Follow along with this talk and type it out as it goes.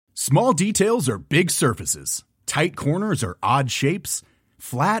Small details are big surfaces. Tight corners are odd shapes.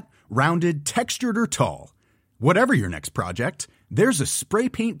 Flat, rounded, textured, or tall. Whatever your next project, there's a spray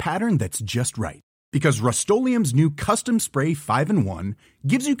paint pattern that's just right. Because Rust-Oleum's new Custom Spray 5-in-1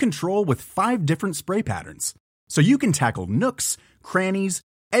 gives you control with 5 different spray patterns. So you can tackle nooks, crannies,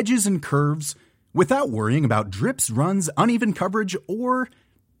 edges, and curves without worrying about drips, runs, uneven coverage, or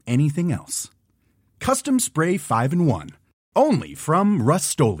anything else. Custom Spray 5-in-1. Only from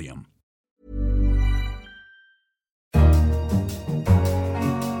Rust-Oleum.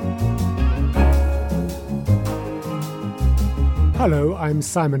 Hello, I'm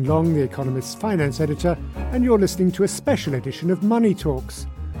Simon Long, The Economist's finance editor, and you're listening to a special edition of Money Talks,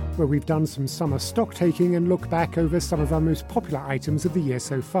 where we've done some summer stock taking and look back over some of our most popular items of the year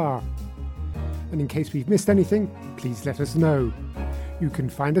so far. And in case we've missed anything, please let us know. You can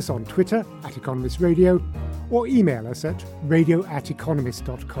find us on Twitter @Economist Radio or email us at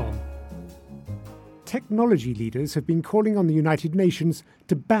radio@economist.com. Technology leaders have been calling on the United Nations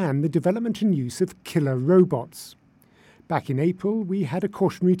to ban the development and use of killer robots. Back in April, we had a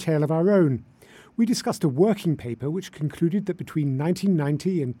cautionary tale of our own. We discussed a working paper which concluded that between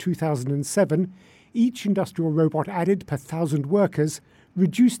 1990 and 2007, each industrial robot added per 1,000 workers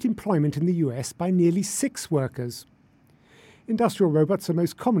reduced employment in the US by nearly 6 workers. Industrial robots are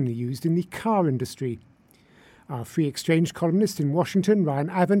most commonly used in the car industry. Our Free Exchange columnist in Washington, Ryan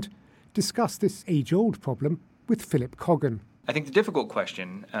Avent, discussed this age-old problem with Philip Coggan. I think the difficult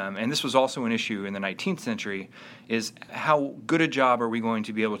question, and this was also an issue in the 19th century, is how good a job are we going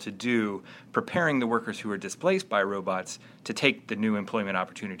to be able to do preparing the workers who are displaced by robots to take the new employment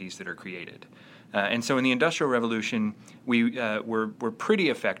opportunities that are created. And so in the Industrial Revolution, we were pretty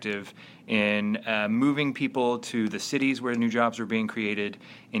effective in moving people to the cities where new jobs were being created,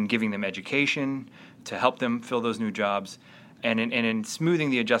 in giving them education to help them fill those new jobs, and in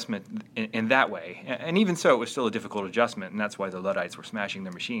smoothing the adjustment in that way. And even so, it was still a difficult adjustment, and that's why the Luddites were smashing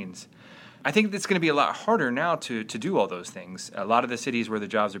their machines. I think it's going to be a lot harder now to do all those things. A lot of the cities where the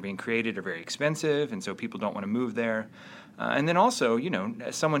jobs are being created are very expensive, and so people don't want to move there. And then also,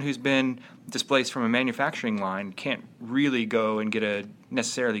 as someone who's been displaced from a manufacturing line can't really go and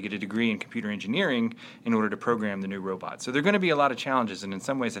necessarily get a degree in computer engineering in order to program the new robots. So there are going to be a lot of challenges, and in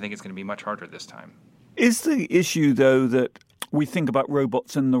some ways I think it's going to be much harder this time. Is the issue, though, that we think about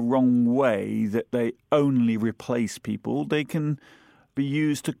robots in the wrong way, that they only replace people? They can be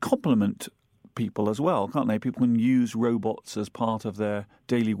used to complement people as well, can't they? People can use robots as part of their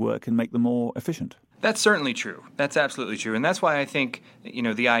daily work and make them more efficient. That's certainly true. That's absolutely true. And that's why I think,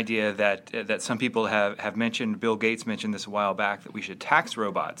 the idea that some people have mentioned, Bill Gates mentioned this a while back, that we should tax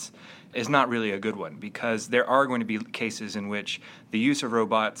robots is not really a good one, because there are going to be cases in which the use of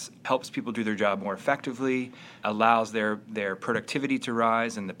robots helps people do their job more effectively, allows their productivity to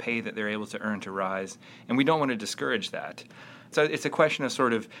rise and the pay that they're able to earn to rise. And we don't want to discourage that. So it's a question of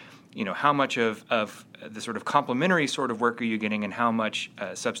sort of, how much of the sort of complementary sort of work are you getting, and how much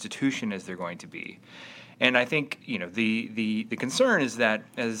substitution is there going to be? And I think, the concern is that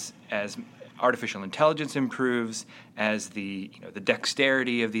as artificial intelligence improves, as the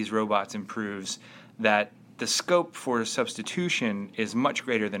dexterity of these robots improves, that the scope for substitution is much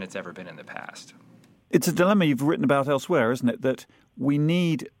greater than it's ever been in the past. It's a dilemma you've written about elsewhere, isn't it? That we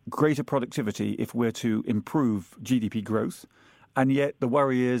need greater productivity if we're to improve GDP growth. And yet the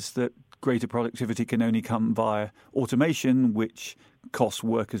worry is that greater productivity can only come via automation, which costs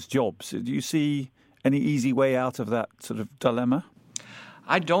workers jobs. Do you see any easy way out of that sort of dilemma?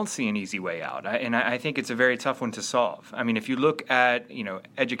 I don't see an easy way out, and I think it's a very tough one to solve. I mean, if you look at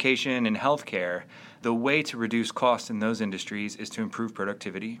education and healthcare, the way to reduce costs in those industries is to improve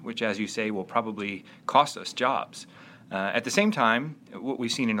productivity, which, as you say, will probably cost us jobs. At the same time, what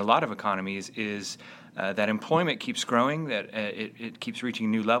we've seen in a lot of economies is that employment keeps growing, that it keeps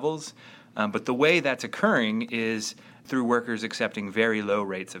reaching new levels, but the way that's occurring is through workers accepting very low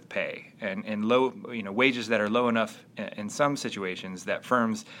rates of pay and low, wages that are low enough in some situations that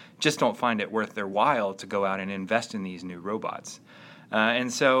firms just don't find it worth their while to go out and invest in these new robots.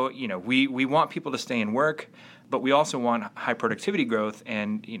 And so, we want people to stay in work, but we also want high productivity growth.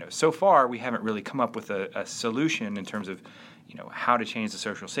 And, so far we haven't really come up with a solution in terms of, how to change the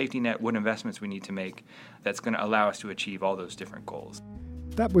social safety net, what investments we need to make that's going to allow us to achieve all those different goals.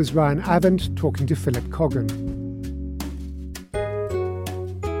 That was Ryan Avent talking to Philip Coggan.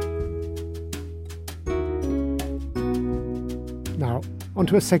 Now,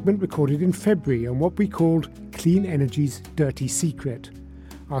 onto a segment recorded in February on what we called Clean Energy's Dirty Secret,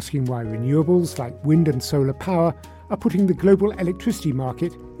 asking why renewables like wind and solar power are putting the global electricity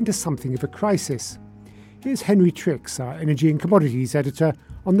market into something of a crisis. Here's Henry Tricks, our energy and commodities editor,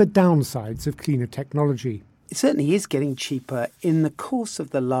 on the downsides of cleaner technology. It certainly is getting cheaper. In the course of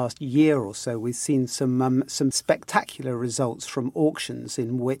the last year or so, we've seen some spectacular results from auctions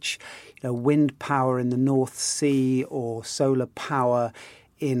in which wind power in the North Sea or solar power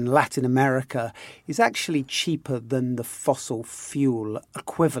in Latin America is actually cheaper than the fossil fuel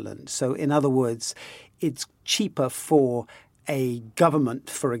equivalent. So in other words, it's cheaper for a government,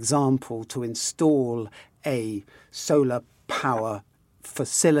 for example, to install a solar power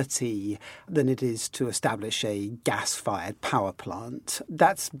facility than it is to establish a gas-fired power plant.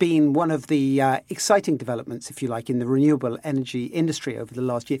 That's been one of the exciting developments, if you like, in the renewable energy industry over the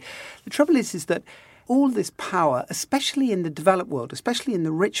last year. The trouble is that all this power, especially in the developed world, especially in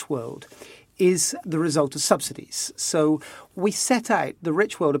the rich world, is the result of subsidies. So we set out, the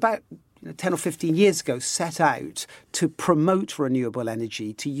rich world, about 10 or 15 years ago, set out to promote renewable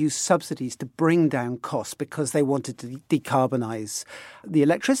energy, to use subsidies to bring down costs because they wanted to decarbonise the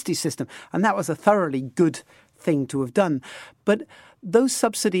electricity system. And that was a thoroughly good thing to have done. But those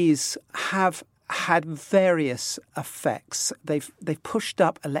subsidies have had various effects. They've pushed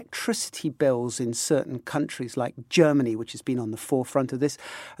up electricity bills in certain countries like Germany, which has been on the forefront of this.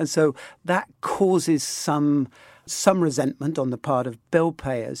 And so that causes some resentment on the part of bill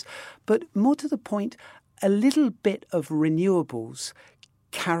payers. But more to the point, a little bit of renewables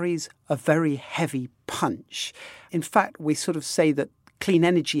carries a very heavy punch. In fact, we sort of say that clean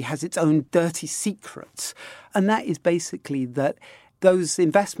energy has its own dirty secrets. And that is basically that those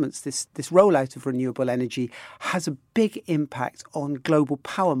investments, this rollout of renewable energy, has a big impact on global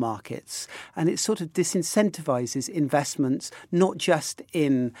power markets. And it sort of disincentivizes investments, not just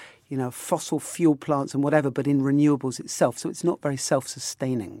in fossil fuel plants and whatever, but in renewables itself. So it's not very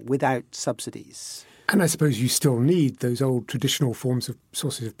self-sustaining without subsidies. And I suppose you still need those old traditional forms of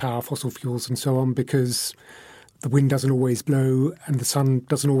sources of power, fossil fuels and so on, because the wind doesn't always blow and the sun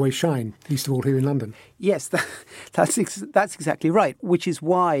doesn't always shine, least of all here in London. Yes, that's exactly right, which is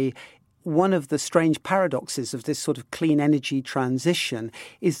why one of the strange paradoxes of this sort of clean energy transition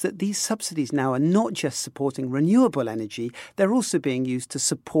is that these subsidies now are not just supporting renewable energy, they're also being used to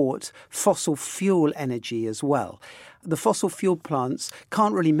support fossil fuel energy as well. The fossil fuel plants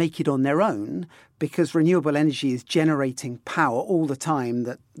can't really make it on their own because renewable energy is generating power all the time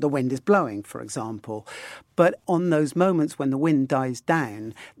that the wind is blowing, for example. But on those moments when the wind dies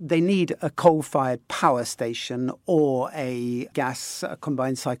down, they need a coal-fired power station or a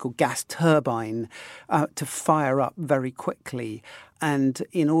combined cycle gas turbine to fire up very quickly. And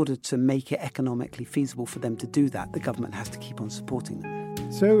in order to make it economically feasible for them to do that, the government has to keep on supporting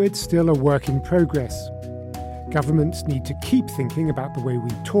them. So it's still a work in progress. Governments need to keep thinking about the way we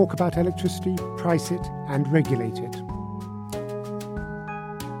talk about electricity, price it, and regulate it.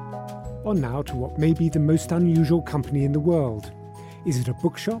 On now to what may be the most unusual company in the world. Is it a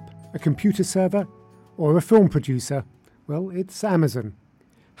bookshop, a computer server, or a film producer? Well, it's Amazon.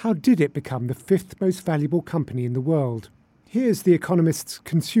 How did it become the fifth most valuable company in the world? Here's The Economist's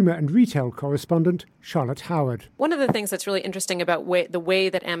consumer and retail correspondent, Charlotte Howard. One of the things that's really interesting about the way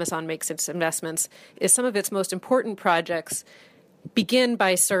that Amazon makes its investments is some of its most important projects begin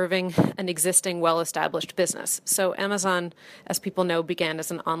by serving an existing well-established business. So Amazon, as people know, began as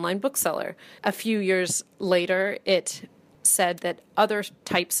an online bookseller. A few years later, it said that other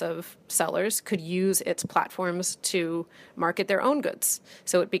types of sellers could use its platforms to market their own goods.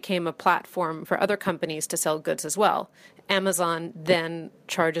 So it became a platform for other companies to sell goods as well. Amazon then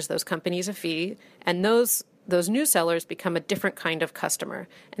charges those companies a fee, and those new sellers become a different kind of customer.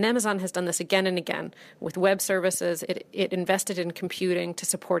 And Amazon has done this again and again with web services. It invested in computing to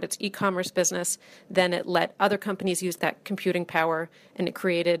support its e-commerce business. Then it let other companies use that computing power, and it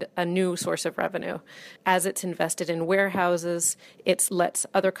created a new source of revenue. As it's invested in warehouses, it lets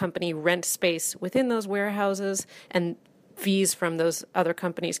other companies rent space within those warehouses, and fees from those other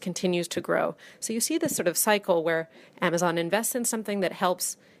companies continues to grow. So you see this sort of cycle where Amazon invests in something that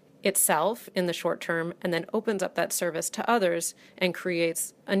helps itself in the short term and then opens up that service to others and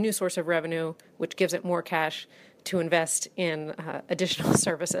creates a new source of revenue, which gives it more cash to invest in additional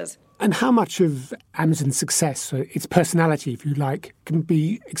services. And how much of Amazon's success, its personality, if you like, can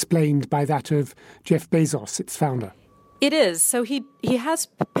be explained by that of Jeff Bezos, its founder? It is. So he has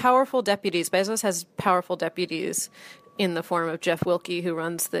powerful deputies. Bezos has powerful deputies in the form of Jeff Wilke, who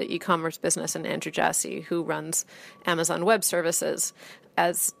runs the e-commerce business, and Andrew Jassy, who runs Amazon Web Services.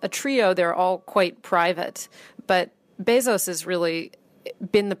 As a trio, they're all quite private, but Bezos has really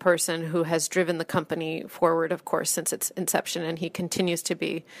been the person who has driven the company forward, of course, since its inception, and he continues to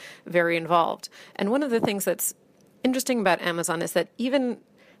be very involved. And one of the things that's interesting about Amazon is that even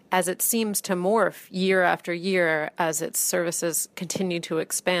as it seems to morph year after year as its services continue to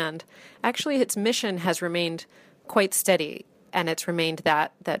expand, actually its mission has remained quite steady, and it's remained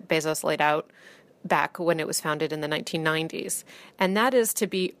that Bezos laid out back when it was founded in the 1990s. And that is to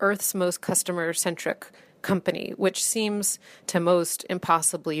be Earth's most customer-centric company, which seems to most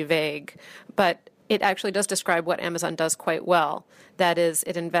impossibly vague, but it actually does describe what Amazon does quite well. That is,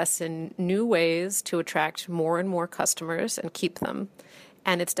 it invests in new ways to attract more and more customers and keep them.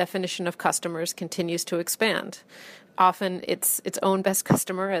 And its definition of customers continues to expand. Often it's its own best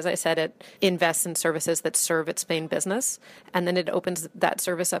customer. As I said, it invests in services that serve its main business, and then it opens that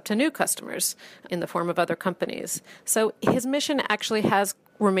service up to new customers in the form of other companies. So his mission actually has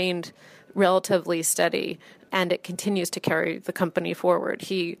remained relatively steady, and it continues to carry the company forward.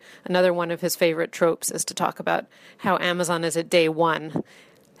 Another one of his favorite tropes is to talk about how Amazon is at day one,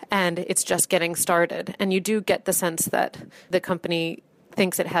 and it's just getting started. And you do get the sense that the company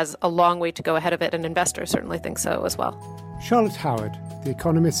thinks it has a long way to go ahead of it, and investors certainly think so as well. Charlotte Howard, The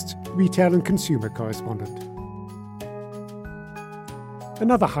Economist, retail and consumer correspondent.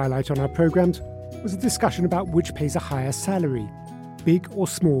 Another highlight on our programmes was a discussion about which pays a higher salary, big or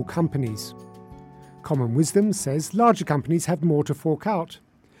small companies. Common wisdom says larger companies have more to fork out.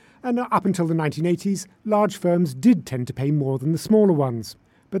 And up until the 1980s, large firms did tend to pay more than the smaller ones.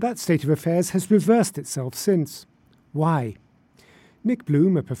 But that state of affairs has reversed itself since. Why? Nick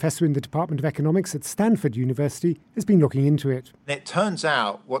Bloom, a professor in the Department of Economics at Stanford University, has been looking into it. It turns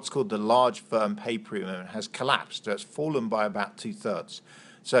out what's called the large firm pay premium has collapsed. So it's fallen by about 2/3.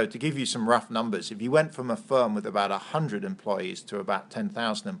 So to give you some rough numbers, if you went from a firm with about 100 employees to about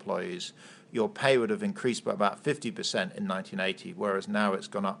 10,000 employees, your pay would have increased by about 50% in 1980, whereas now it's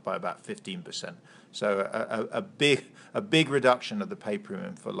gone up by about 15%. So a big reduction of the pay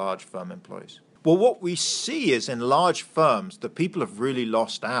premium for large firm employees. Well, what we see is in large firms, the people have really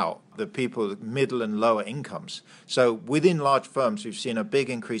lost out, the people with middle and lower incomes. So within large firms, we've seen a big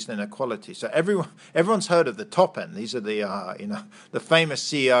increase in inequality. So everyone's heard of the top end. These are the famous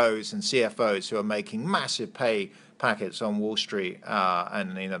CEOs and CFOs who are making massive pay packets on Wall Street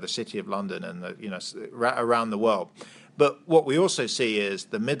and the City of London and around the world. But what we also see is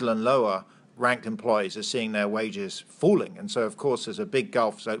the middle and lower ranked employees are seeing their wages falling. And so, of course, there's a big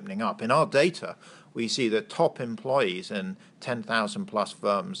gulf opening up. In our data, we see the top employees in 10,000 plus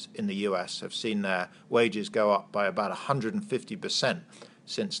firms in the US have seen their wages go up by about 150%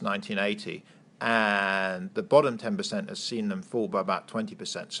 since 1980. And the bottom 10% has seen them fall by about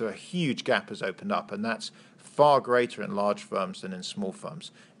 20%. So a huge gap has opened up, and that's far greater in large firms than in small firms.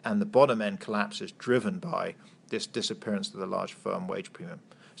 And the bottom end collapse is driven by this disappearance of the large firm wage premium.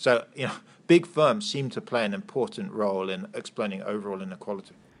 So, big firms seem to play an important role in explaining overall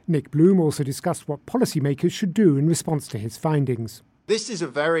inequality. Nick Bloom also discussed what policymakers should do in response to his findings. This is a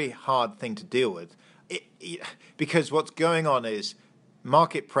very hard thing to deal with because what's going on is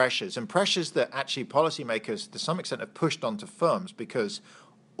market pressures and pressures that actually policymakers to some extent have pushed onto firms because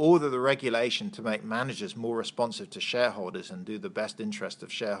all of the regulation to make managers more responsive to shareholders and do the best interest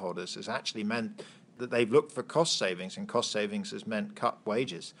of shareholders has actually meant that they've looked for cost savings, and cost savings has meant cut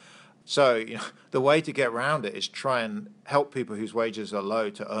wages. So, the way to get around it is try and help people whose wages are low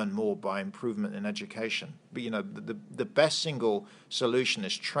to earn more by improvement in education. But, the best single solution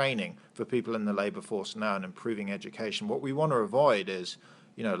is training for people in the labor force now and improving education. What we want to avoid is,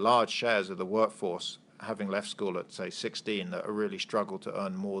 large shares of the workforce having left school at, say, 16 that really struggle to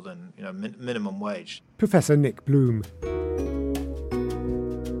earn more than, minimum wage. Professor Nick Bloom.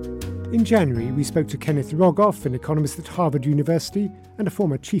 In January, we spoke to Kenneth Rogoff, an economist at Harvard University and a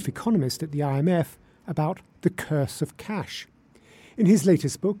former chief economist at the IMF, about the curse of cash. In his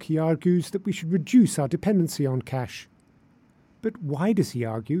latest book, he argues that we should reduce our dependency on cash. But why does he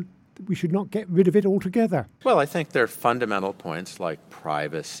argue that we should not get rid of it altogether? Well, I think there are fundamental points like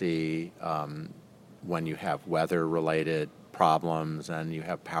privacy, when you have weather-related problems and you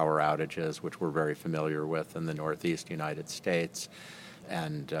have power outages, which we're very familiar with in the Northeast United States,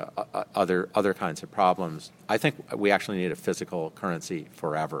 and other kinds of problems. I think we actually need a physical currency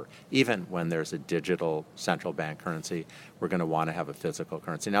forever. Even when there's a digital central bank currency, we're going to want to have a physical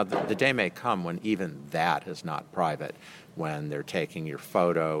currency. Now, the day may come when even that is not private, when they're taking your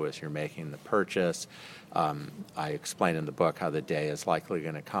photo as you're making the purchase. I explain in the book how the day is likely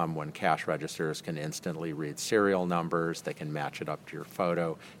going to come when cash registers can instantly read serial numbers. They can match it up to your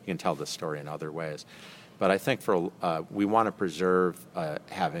photo. You can tell the story in other ways. But I think we want to preserve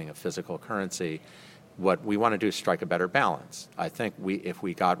having a physical currency. What we want to do is strike a better balance. I think if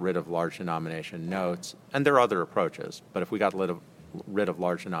we got rid of large denomination notes, and there are other approaches, but if we got rid of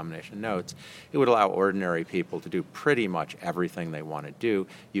large denomination notes, it would allow ordinary people to do pretty much everything they want to do.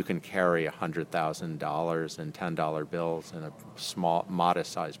 You can carry $100,000 in $10 bills in a small,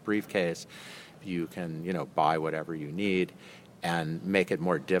 modest-sized briefcase. You can, buy whatever you need, and make it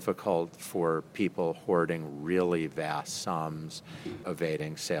more difficult for people hoarding really vast sums,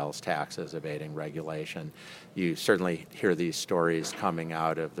 evading sales taxes, evading regulation. You certainly hear these stories coming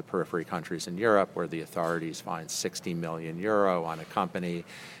out of the periphery countries in Europe where the authorities find 60 million euro on a company,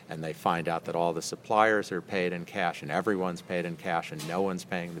 and they find out that all the suppliers are paid in cash and everyone's paid in cash and no one's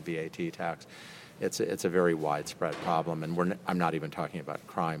paying the VAT tax. It's a very widespread problem, and I'm not even talking about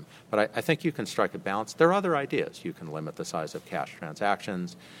crime. But I think you can strike a balance. There are other ideas. You can limit the size of cash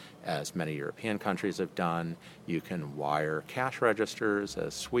transactions, as many European countries have done. You can wire cash registers,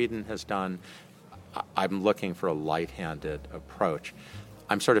 as Sweden has done. I'm looking for a light-handed approach.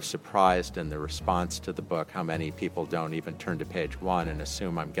 I'm sort of surprised in the response to the book how many people don't even turn to page 1 and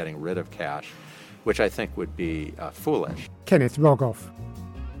assume I'm getting rid of cash, which I think would be foolish. Kenneth Rogoff.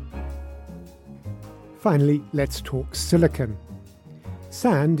 Finally, let's talk silicon.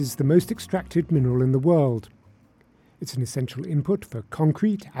 Sand is the most extracted mineral in the world. It's an essential input for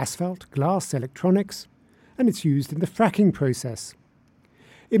concrete, asphalt, glass, electronics, and it's used in the fracking process.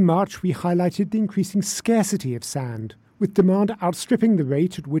 In March, we highlighted the increasing scarcity of sand, with demand outstripping the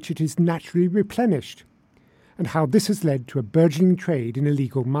rate at which it is naturally replenished, and how this has led to a burgeoning trade in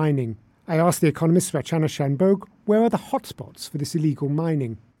illegal mining. I asked the economist Rachana Shanbhogue, where are the hotspots for this illegal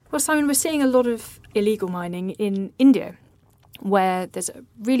mining? Well, Simon, we're seeing a lot of illegal mining in India, where there's a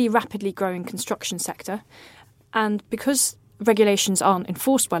really rapidly growing construction sector. And because regulations aren't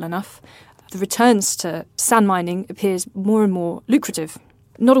enforced well enough, the returns to sand mining appears more and more lucrative.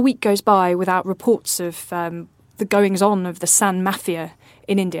 Not a week goes by without reports of the goings-on of the sand mafia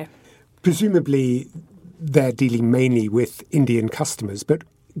in India. Presumably, they're dealing mainly with Indian customers, but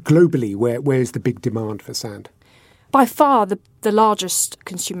globally, where is the big demand for sand? By far, the largest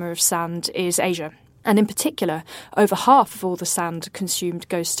consumer of sand is Asia. And in particular, over half of all the sand consumed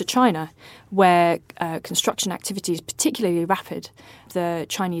goes to China, where construction activity is particularly rapid. The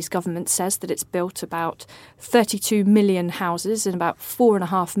Chinese government says that it's built about 32 million houses and about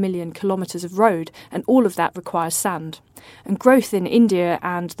 4.5 million kilometres of road, and all of that requires sand. And growth in India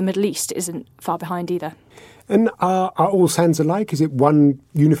and the Middle East isn't far behind either. And are all sands alike? Is it one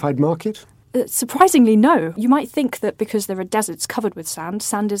unified market? Surprisingly, no. You might think that because there are deserts covered with sand,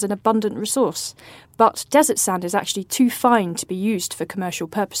 sand is an abundant resource. But desert sand is actually too fine to be used for commercial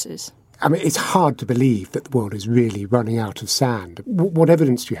purposes. I mean, it's hard to believe that the world is really running out of sand. What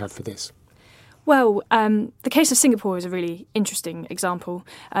evidence do you have for this? Well, the case of Singapore is a really interesting example.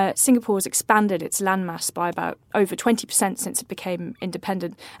 Singapore has expanded its landmass by about over 20% since it became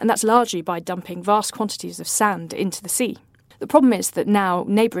independent, and that's largely by dumping vast quantities of sand into the sea. The problem is that now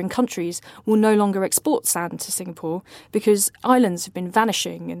neighbouring countries will no longer export sand to Singapore because islands have been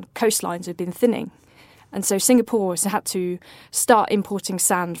vanishing and coastlines have been thinning. And so Singapore has had to start importing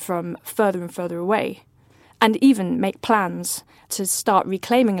sand from further and further away, and even make plans to start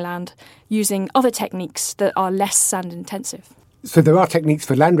reclaiming land using other techniques that are less sand intensive. So there are techniques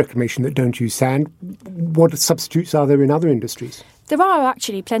for land reclamation that don't use sand. What substitutes are there in other industries? There are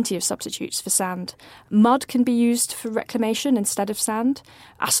actually plenty of substitutes for sand. Mud can be used for reclamation instead of sand.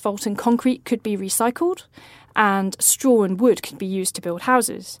 Asphalt and concrete could be recycled. And straw and wood can be used to build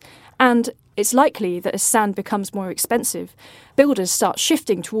houses. And it's likely that as sand becomes more expensive, builders start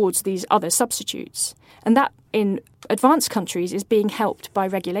shifting towards these other substitutes. And that, in advanced countries, is being helped by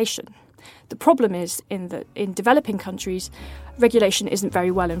regulation. The problem is in developing countries, regulation isn't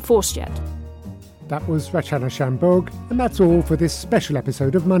very well enforced yet. That was Rachana Shanbhogue, and that's all for this special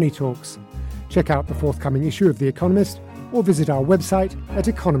episode of Money Talks. Check out the forthcoming issue of The Economist or visit our website at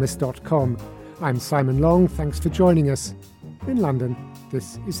economist.com. I'm Simon Long, thanks for joining us. In London,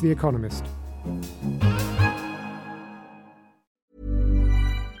 this is The Economist.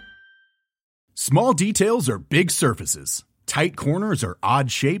 Small details are big surfaces. Tight corners are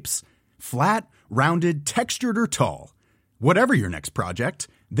odd shapes. Flat, rounded, textured, or tall. Whatever your next project,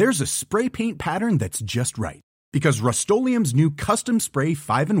 there's a spray paint pattern that's just right. Because Rust-Oleum's new Custom Spray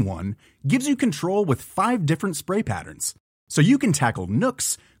 5-in-1 gives you control with 5 different spray patterns. So you can tackle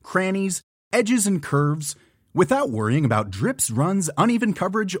nooks, crannies, edges, and curves without worrying about drips, runs, uneven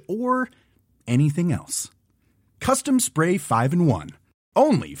coverage, or anything else. Custom Spray 5-in-1.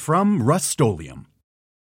 Only from Rust-Oleum.